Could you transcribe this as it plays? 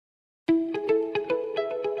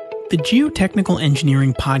The Geotechnical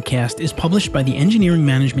Engineering Podcast is published by the Engineering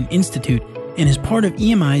Management Institute and is part of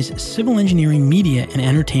EMI's Civil Engineering Media and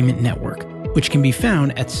Entertainment Network, which can be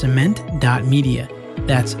found at cement.media.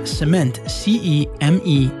 That's cement, CEMENT.media.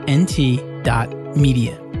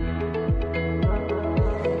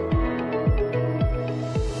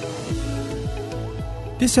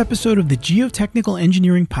 This episode of the Geotechnical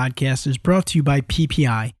Engineering Podcast is brought to you by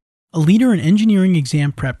PPI, a leader in engineering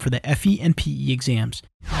exam prep for the FE and PE exams.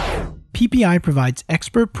 PPI provides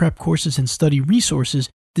expert prep courses and study resources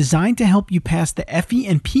designed to help you pass the FE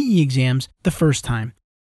and PE exams the first time.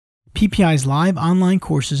 PPI's live online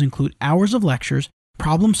courses include hours of lectures,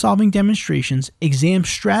 problem-solving demonstrations, exam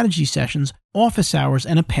strategy sessions, office hours,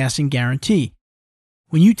 and a passing guarantee.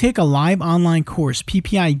 When you take a live online course,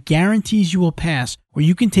 PPI guarantees you will pass, or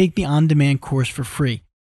you can take the on-demand course for free.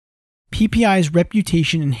 PPI's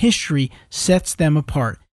reputation and history sets them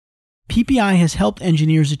apart. PPI has helped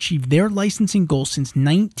engineers achieve their licensing goals since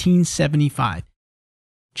 1975.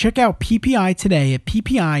 Check out PPI today at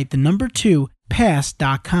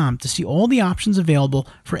PPI2pass.com to see all the options available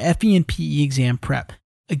for FE and PE exam prep.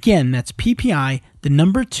 Again, that's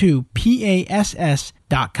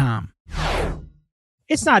PPI2pass.com.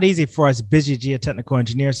 It's not easy for us busy geotechnical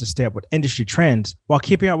engineers to stay up with industry trends while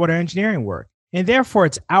keeping up with our engineering work. And therefore,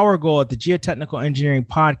 it's our goal at the Geotechnical Engineering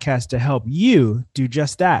Podcast to help you do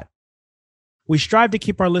just that. We strive to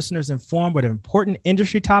keep our listeners informed with important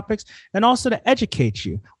industry topics and also to educate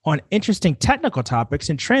you on interesting technical topics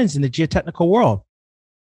and trends in the geotechnical world.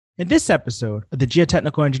 In this episode of the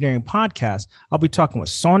Geotechnical Engineering Podcast, I'll be talking with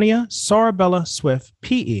Sonia Sorabella Swift,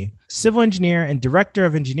 PE, civil engineer and director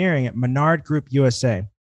of engineering at Menard Group USA.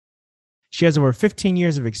 She has over 15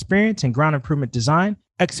 years of experience in ground improvement design,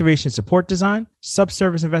 excavation support design,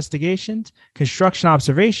 subsurface investigations, construction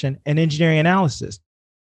observation, and engineering analysis.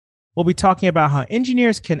 We'll be talking about how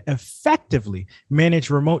engineers can effectively manage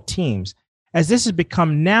remote teams, as this has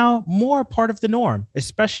become now more part of the norm,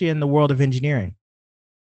 especially in the world of engineering.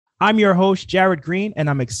 I'm your host, Jared Green, and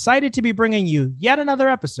I'm excited to be bringing you yet another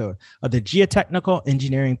episode of the Geotechnical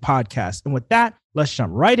Engineering Podcast. And with that, let's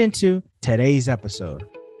jump right into today's episode.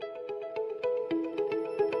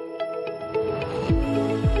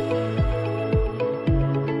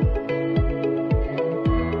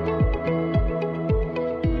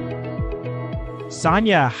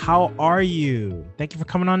 Sonia, how are you? Thank you for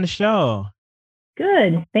coming on the show.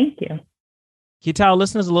 Good. Thank you. Can you tell our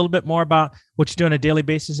listeners a little bit more about what you do on a daily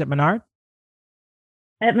basis at Menard?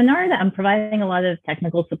 At Menard, I'm providing a lot of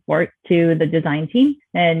technical support to the design team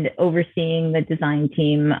and overseeing the design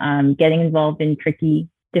team, getting involved in tricky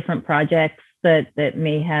different projects that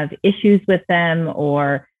may have issues with them,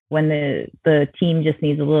 or when the team just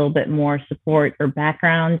needs a little bit more support or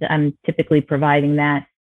background. I'm typically providing that.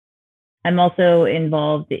 I'm also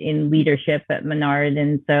involved in leadership at Menard,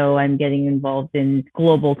 and so I'm getting involved in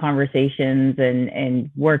global conversations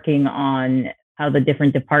and working on how the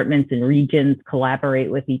different departments and regions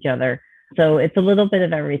collaborate with each other. So it's a little bit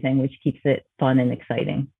of everything, which keeps it fun and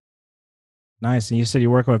exciting. Nice. And you said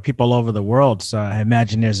you're working with people all over the world, so I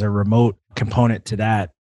imagine there's a remote component to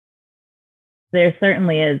that. There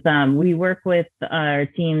certainly is. We work with our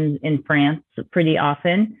teams in France pretty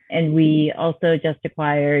often, and we also just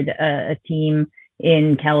acquired a team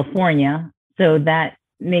in California. So that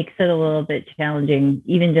makes it a little bit challenging,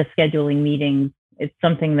 even just scheduling meetings. It's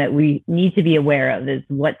something that we need to be aware of, is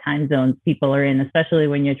what time zones people are in, especially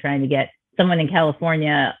when you're trying to get someone in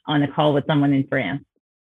California on a call with someone in France.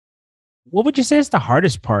 What would you say is the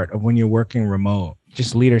hardest part of when you're working remote,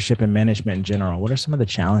 just leadership and management in general? What are some of the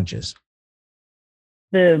challenges?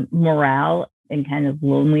 The morale and kind of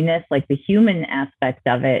loneliness, like the human aspect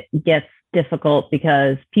of it, gets difficult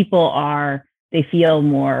because they feel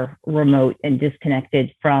more remote and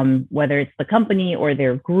disconnected from whether it's the company or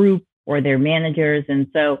their group or their managers. And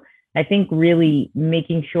so I think really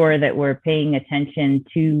making sure that we're paying attention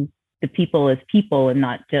to the people as people and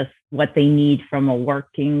not just what they need from a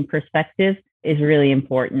working perspective is really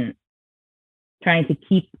important. Trying to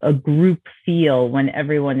keep a group feel when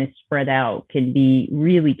everyone is spread out can be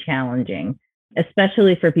really challenging,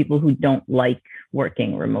 especially for people who don't like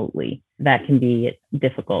working remotely. That can be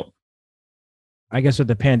difficult. I guess with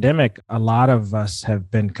the pandemic, a lot of us have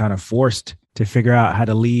been kind of forced to figure out how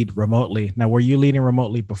to lead remotely. Now, were you leading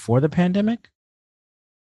remotely before the pandemic?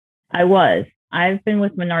 I was. I've been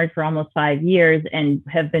with Menard for almost 5 years and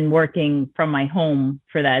have been working from my home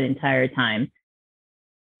for that entire time.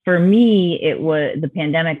 For me, the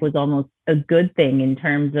pandemic was almost a good thing in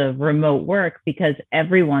terms of remote work because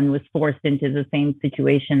everyone was forced into the same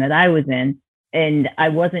situation that I was in. And I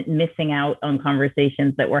wasn't missing out on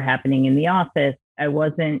conversations that were happening in the office I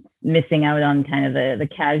wasn't missing out on kind of the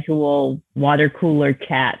casual water cooler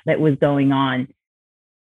chat that was going on.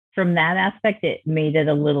 From that aspect, it made it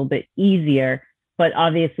a little bit easier, but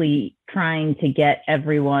obviously trying to get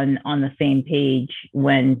everyone on the same page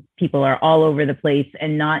when people are all over the place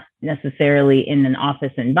and not necessarily in an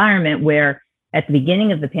office environment where at the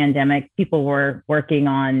beginning of the pandemic, people were working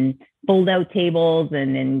on fold out tables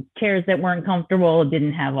and in chairs that weren't comfortable,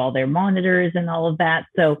 didn't have all their monitors and all of that.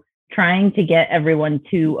 So trying to get everyone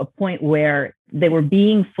to a point where they were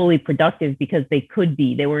being fully productive because they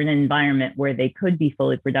were in an environment where they could be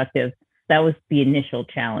fully productive. That was the initial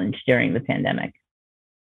challenge during the pandemic.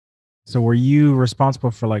 So were you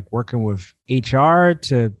responsible for like working with HR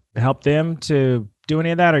to help them to do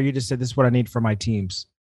any of that? Or you just said, this is what I need for my teams?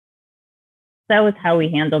 That was how we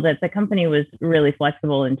handled it. The company was really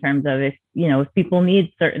flexible in terms of if people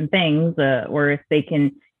need certain things or if they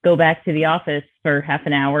can go back to the office for half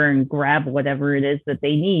an hour and grab whatever it is that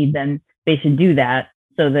they need, then they should do that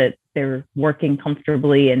so that they're working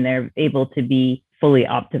comfortably and they're able to be fully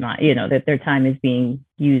optimized, that their time is being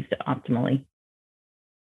used optimally.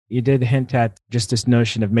 You did hint at just this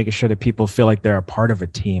notion of making sure that people feel like they're a part of a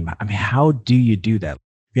team. I mean, how do you do that?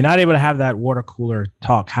 If you're not able to have that water cooler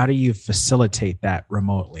talk, how do you facilitate that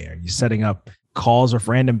remotely? Are you setting up calls with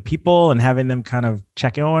random people and having them kind of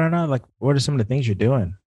check in on one another? Like, what are some of the things you're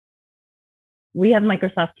doing? We have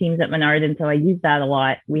Microsoft Teams at Menard, and so I use that a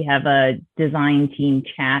lot. We have a design team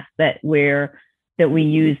chat that we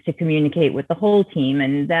use to communicate with the whole team,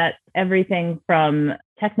 and that's everything from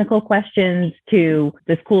technical questions to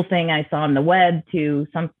this cool thing I saw on the web to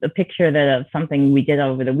a picture of something we did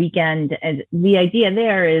over the weekend. And the idea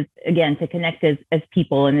there is, again, to connect as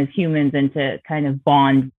people and as humans and to kind of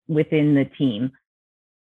bond within the team.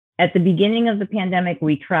 At the beginning of the pandemic,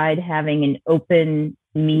 we tried having an open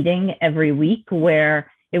meeting every week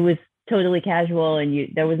where it was totally casual and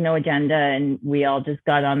there was no agenda and we all just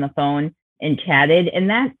got on the phone and chatted.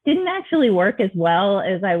 And that didn't actually work as well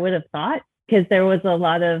as I would have thought because there was a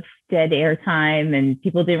lot of dead air time and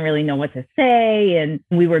people didn't really know what to say and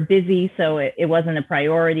we were busy, so it wasn't a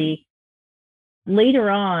priority. Later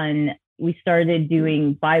on, we started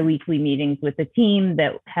doing bi-weekly meetings with the team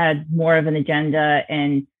that had more of an agenda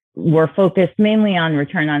and were focused mainly on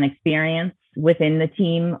return on experience within the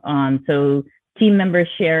team. So team members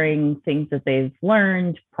sharing things that they've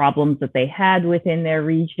learned, problems that they had within their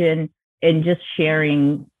region, and just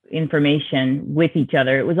sharing information with each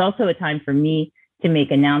other. It was also a time for me to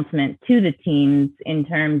make announcements to the teams in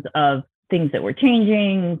terms of things that were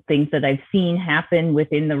changing, things that I've seen happen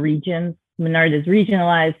within the regions. Menard is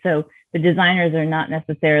regionalized, so the designers are not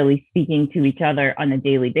necessarily speaking to each other on a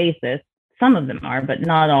daily basis. Some of them are, but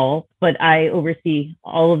not all. But I oversee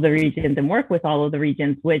all of the regions and work with all of the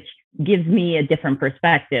regions, which gives me a different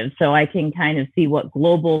perspective. So I can kind of see what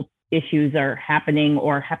global issues are happening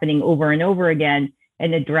or happening over and over again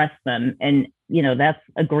and address them. And, that's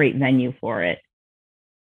a great venue for it.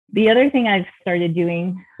 The other thing I've started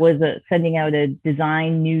doing was sending out a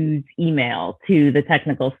design news email to the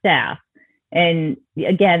technical staff. And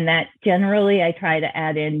again, that generally I try to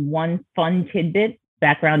add in one fun tidbit,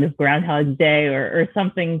 background of Groundhog Day or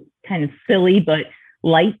something kind of silly but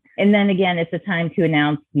light. And then again, it's a time to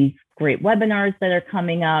announce these great webinars that are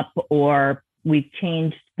coming up, or we've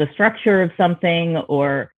changed the structure of something,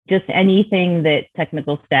 or just anything that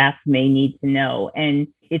technical staff may need to know. And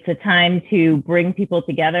it's a time to bring people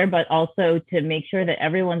together, but also to make sure that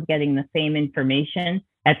everyone's getting the same information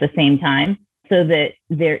at the same time so that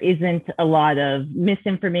there isn't a lot of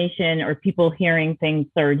misinformation or people hearing things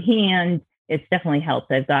third hand. It's definitely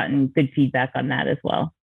helped. I've gotten good feedback on that as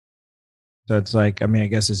well. So it's like, I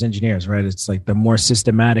guess as engineers, right? It's like the more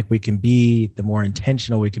systematic we can be, the more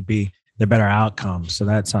intentional we could be, the better outcomes. So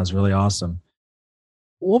that sounds really awesome.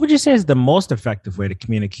 What would you say is the most effective way to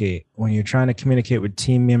communicate when you're trying to communicate with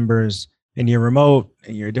team members and you're remote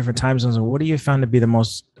and you're different time zones? What do you found to be the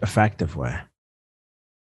most effective way?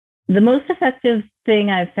 The most effective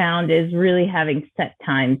thing I've found is really having set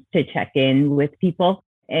times to check in with people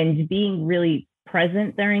and being really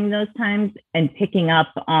present during those times and picking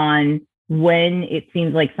up on when it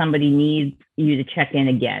seems like somebody needs you to check in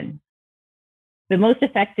again. The most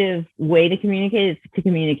effective way to communicate is to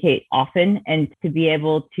communicate often and to be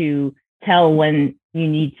able to tell when you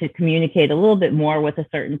need to communicate a little bit more with a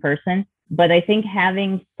certain person. But I think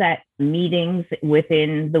having set meetings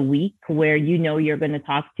within the week where you're going to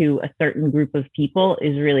talk to a certain group of people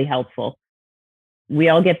is really helpful. We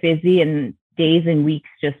all get busy and days and weeks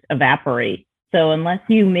just evaporate. So unless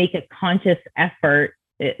you make a conscious effort,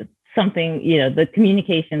 the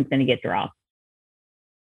communication is going to get dropped.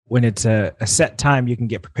 when it's a set time, you can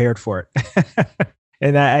get prepared for it.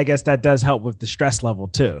 And I guess that does help with the stress level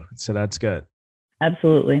too. So that's good.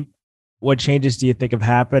 Absolutely. What changes do you think have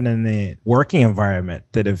happened in the working environment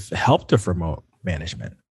that have helped with remote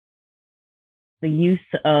management? The use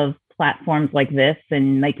of platforms like this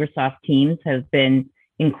and Microsoft Teams have been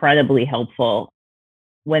incredibly helpful.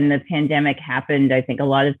 When the pandemic happened, I think a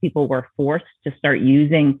lot of people were forced to start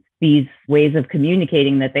using these ways of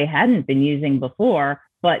communicating that they hadn't been using before.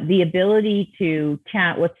 But the ability to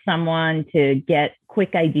chat with someone, to get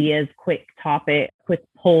quick ideas, quick topics, quick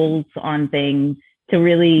polls on things, to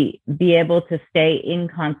really be able to stay in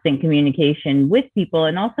constant communication with people,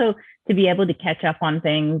 and also to be able to catch up on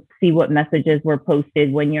things, see what messages were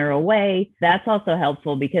posted when you're away. That's also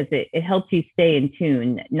helpful because it helps you stay in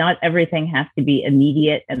tune. Not everything has to be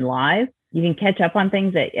immediate and live. You can catch up on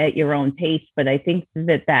things at your own pace, but I think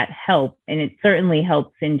that helps. And it certainly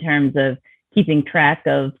helps in terms of keeping track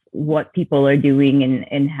of what people are doing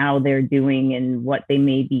and how they're doing and what they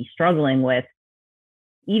may be struggling with.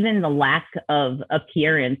 Even the lack of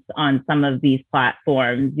appearance on some of these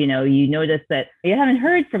platforms, you notice that you haven't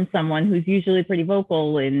heard from someone who's usually pretty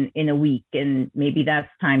vocal in a week, and maybe that's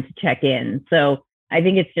time to check in. So I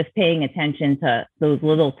think it's just paying attention to those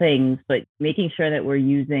little things, but making sure that we're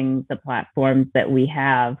using the platforms that we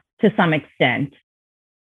have to some extent.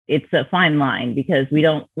 It's a fine line because we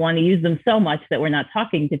don't want to use them so much that we're not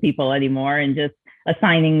talking to people anymore and just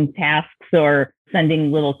assigning tasks or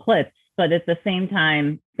sending little clips. But at the same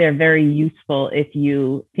time, they're very useful if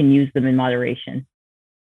you can use them in moderation.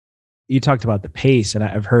 You talked about the pace, and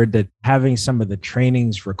I've heard that having some of the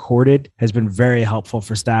trainings recorded has been very helpful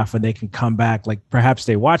for staff when they can come back. Like perhaps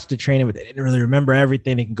they watched the training, but they didn't really remember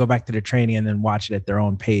everything. They can go back to the training and then watch it at their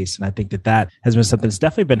own pace. And I think that has been something that's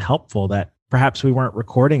definitely been helpful, that perhaps we weren't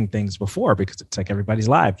recording things before because it's like everybody's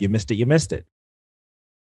live. You missed it, you missed it.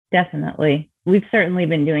 Definitely. We've certainly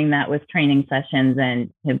been doing that with training sessions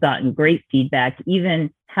and have gotten great feedback.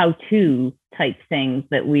 Even how-to type things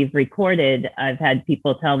that we've recorded, I've had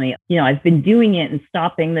people tell me, I've been doing it and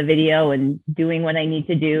stopping the video and doing what I need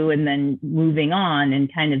to do and then moving on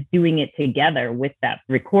and kind of doing it together with that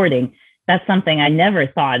recording. That's something I never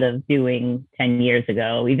thought of doing 10 years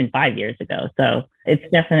ago, even 5 years ago. So it's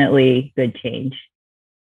definitely good change.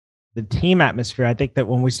 The team atmosphere, I think that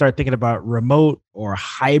when we start thinking about remote or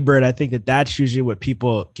hybrid, I think that that's usually what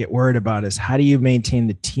people get worried about is how do you maintain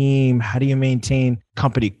the team? How do you maintain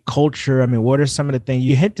company culture? I mean, what are some of the things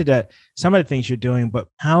you hinted at, some of the things you're doing, but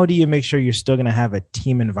how do you make sure you're still going to have a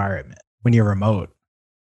team environment when you're remote?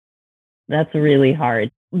 That's really hard.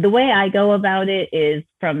 The way I go about it is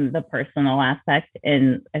from the personal aspect.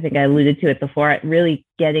 And I think I alluded to it before, really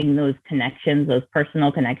getting those connections, those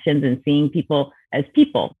personal connections, and seeing people as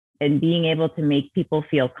people and being able to make people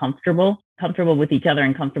feel comfortable with each other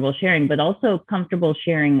and comfortable sharing, but also comfortable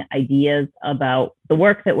sharing ideas about the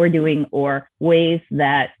work that we're doing or ways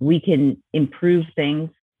that we can improve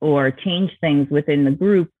things or change things within the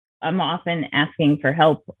group. I'm often asking for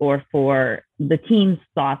help or for the team's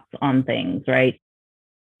thoughts on things, right?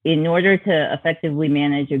 In order to effectively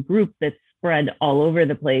manage a group that's spread all over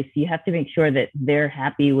the place, you have to make sure that they're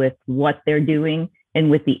happy with what they're doing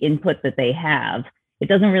and with the input that they have. It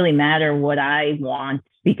doesn't really matter what I want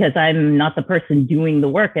because I'm not the person doing the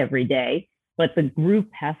work every day, but the group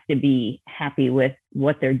has to be happy with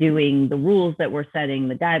what they're doing, the rules that we're setting,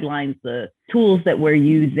 the guidelines, the tools that we're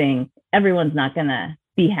using. Everyone's not going to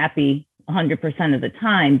be happy 100% of the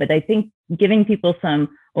time, but I think giving people some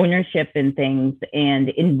ownership in things and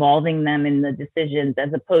involving them in the decisions as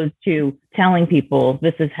opposed to telling people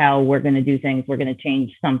this is how we're going to do things, we're going to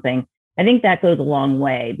change something. I think that goes a long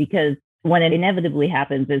way because when it inevitably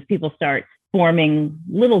happens is people start forming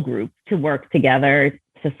little groups to work together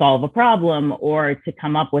to solve a problem or to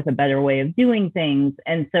come up with a better way of doing things.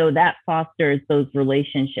 And so that fosters those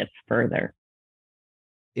relationships further.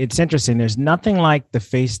 It's interesting. There's nothing like the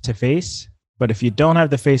face-to-face, but if you don't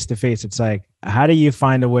have the face-to-face, it's like, how do you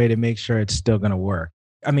find a way to make sure it's still going to work?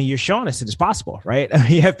 I mean, you're showing us it is possible, right? I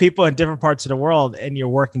mean, you have people in different parts of the world and you're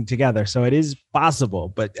working together. So it is possible,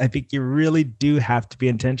 but I think you really do have to be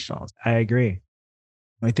intentional. I agree.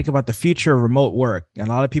 When we think about the future of remote work, and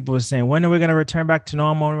a lot of people are saying, when are we going to return back to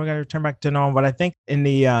normal? When are we going to return back to normal? But I think in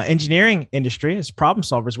the engineering industry, as problem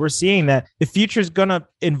solvers, we're seeing that the future is going to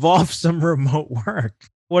involve some remote work.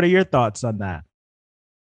 What are your thoughts on that?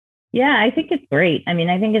 Yeah, I think it's great. I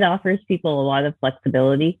mean, I think it offers people a lot of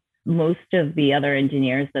flexibility. Most of the other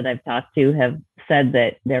engineers that I've talked to have said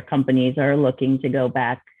that their companies are looking to go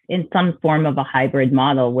back in some form of a hybrid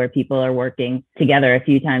model where people are working together a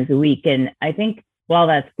few times a week. And I think while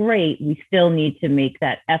that's great, we still need to make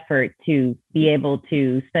that effort to be able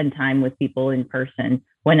to spend time with people in person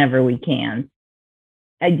whenever we can.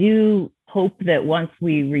 I do hope that once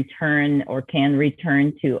we return or can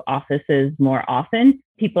return to offices more often,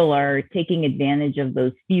 people are taking advantage of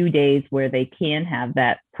those few days where they can have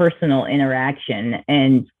that personal interaction.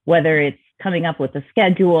 And whether it's coming up with a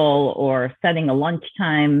schedule or setting a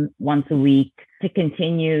lunchtime once a week to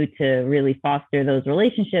continue to really foster those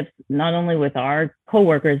relationships, not only with our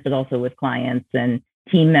coworkers, but also with clients and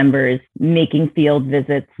team members, making field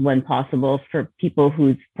visits when possible for people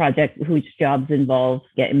whose jobs involve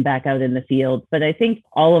getting back out in the field. But I think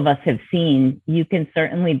all of us have seen you can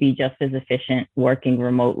certainly be just as efficient working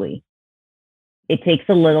remotely. It takes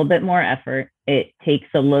a little bit more effort. It takes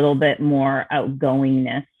a little bit more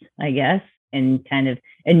outgoingness, I guess, and kind of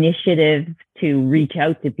initiative to reach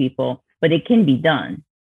out to people, but it can be done.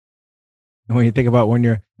 When you think about when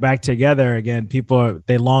you're back together again,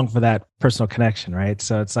 they long for that personal connection, right?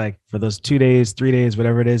 So it's like for those 2 days, 3 days,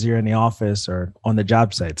 whatever it is, you're in the office or on the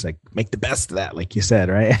job site, it's like make the best of that, like you said,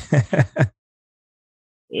 right?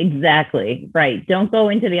 Exactly. Right. Don't go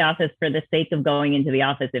into the office for the sake of going into the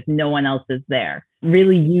office if no one else is there.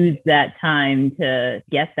 Really use that time to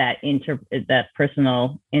get that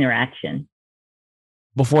personal interaction.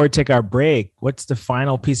 Before we take our break, what's the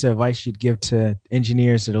final piece of advice you'd give to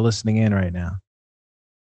engineers that are listening in right now?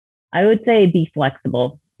 I would say be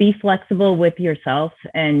flexible. Be flexible with yourself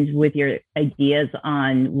and with your ideas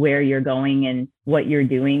on where you're going and what you're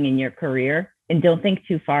doing in your career. And don't think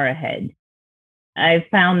too far ahead. I've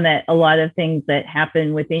found that a lot of things that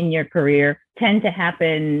happen within your career tend to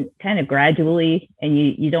happen kind of gradually and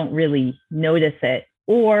you don't really notice it,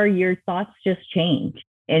 or your thoughts just change.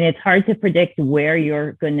 And it's hard to predict where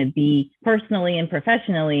you're going to be personally and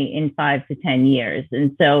professionally in 5 to 10 years.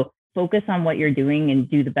 And so focus on what you're doing and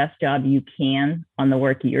do the best job you can on the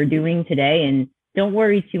work you're doing today. And don't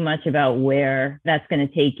worry too much about where that's going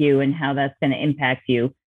to take you and how that's going to impact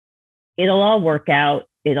you. It'll all work out.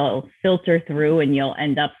 It'll filter through and you'll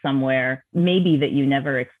end up somewhere maybe that you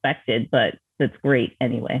never expected, but that's great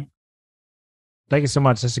anyway. Thank you so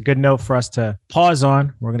much. That's a good note for us to pause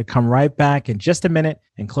on. We're going to come right back in just a minute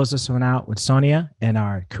and close this one out with Sonia and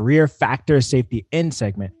our Career Factor Safety In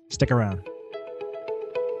segment. Stick around.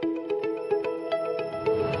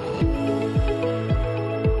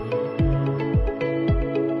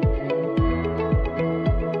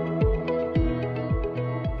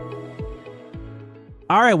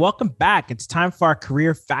 All right, welcome back. It's time for our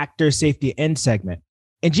Career Factor Safety In segment.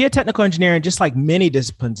 In geotechnical engineering, just like many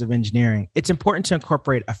disciplines of engineering, it's important to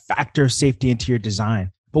incorporate a factor of safety into your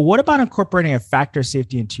design. But what about incorporating a factor of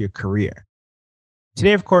safety into your career?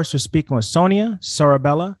 Today, of course, we're speaking with Sonia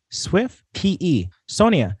Sorabella Swift, PE.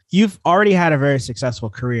 Sonia, you've already had a very successful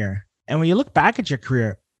career. And when you look back at your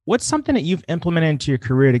career, what's something that you've implemented into your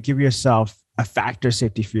career to give yourself a factor of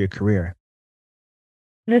safety for your career?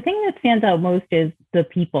 The thing that stands out most is the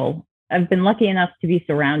people. I've been lucky enough to be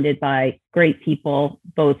surrounded by great people,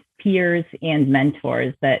 both peers and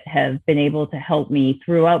mentors that have been able to help me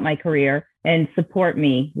throughout my career and support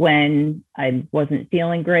me when I wasn't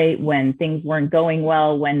feeling great, when things weren't going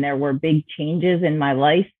well, when there were big changes in my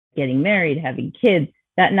life, getting married, having kids.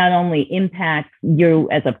 That not only impacts you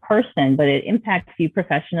as a person, but it impacts you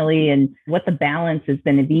professionally and what the balance is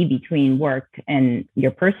going to be between work and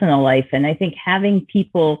your personal life. And I think having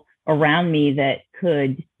people around me that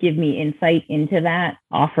could give me insight into that,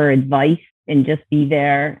 offer advice, and just be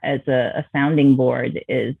there as a sounding board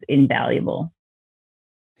is invaluable.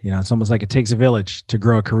 You know, it's almost like it takes a village to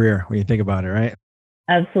grow a career when you think about it, right?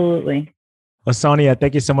 Absolutely. Well, Sonia,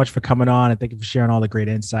 thank you so much for coming on and thank you for sharing all the great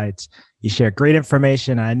insights. You share great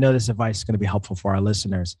information. And I know this advice is going to be helpful for our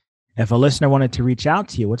listeners. If a listener wanted to reach out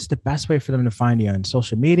to you, what's the best way for them to find you on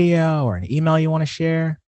social media or an email you want to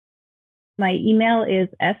share? My email is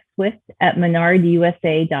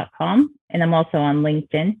swift@menardusa.com. And I'm also on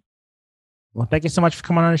LinkedIn. Well, thank you so much for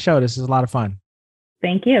coming on the show. This is a lot of fun.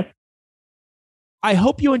 Thank you. I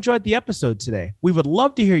hope you enjoyed the episode today. We would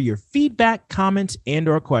love to hear your feedback, comments,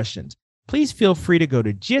 and/or questions. Please feel free to go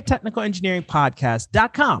to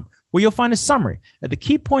geotechnicalengineeringpodcast.com, where you'll find a summary of the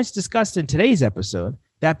key points discussed in today's episode,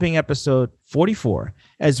 that being episode 44,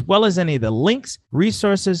 as well as any of the links,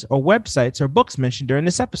 resources, or websites or books mentioned during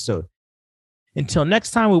this episode. Until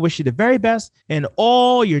next time, we wish you the very best in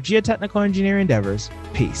all your geotechnical engineering endeavors.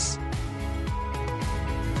 Peace.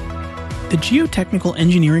 The Geotechnical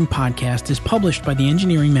Engineering Podcast is published by the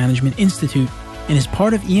Engineering Management Institute and is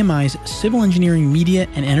part of EMI's Civil Engineering Media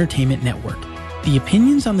and Entertainment Network. The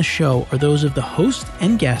opinions on the show are those of the host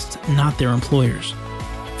and guests, not their employers.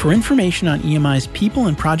 For information on EMI's people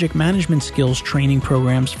and project management skills training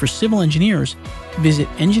programs for civil engineers, visit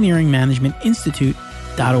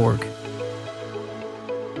engineeringmanagementinstitute.org.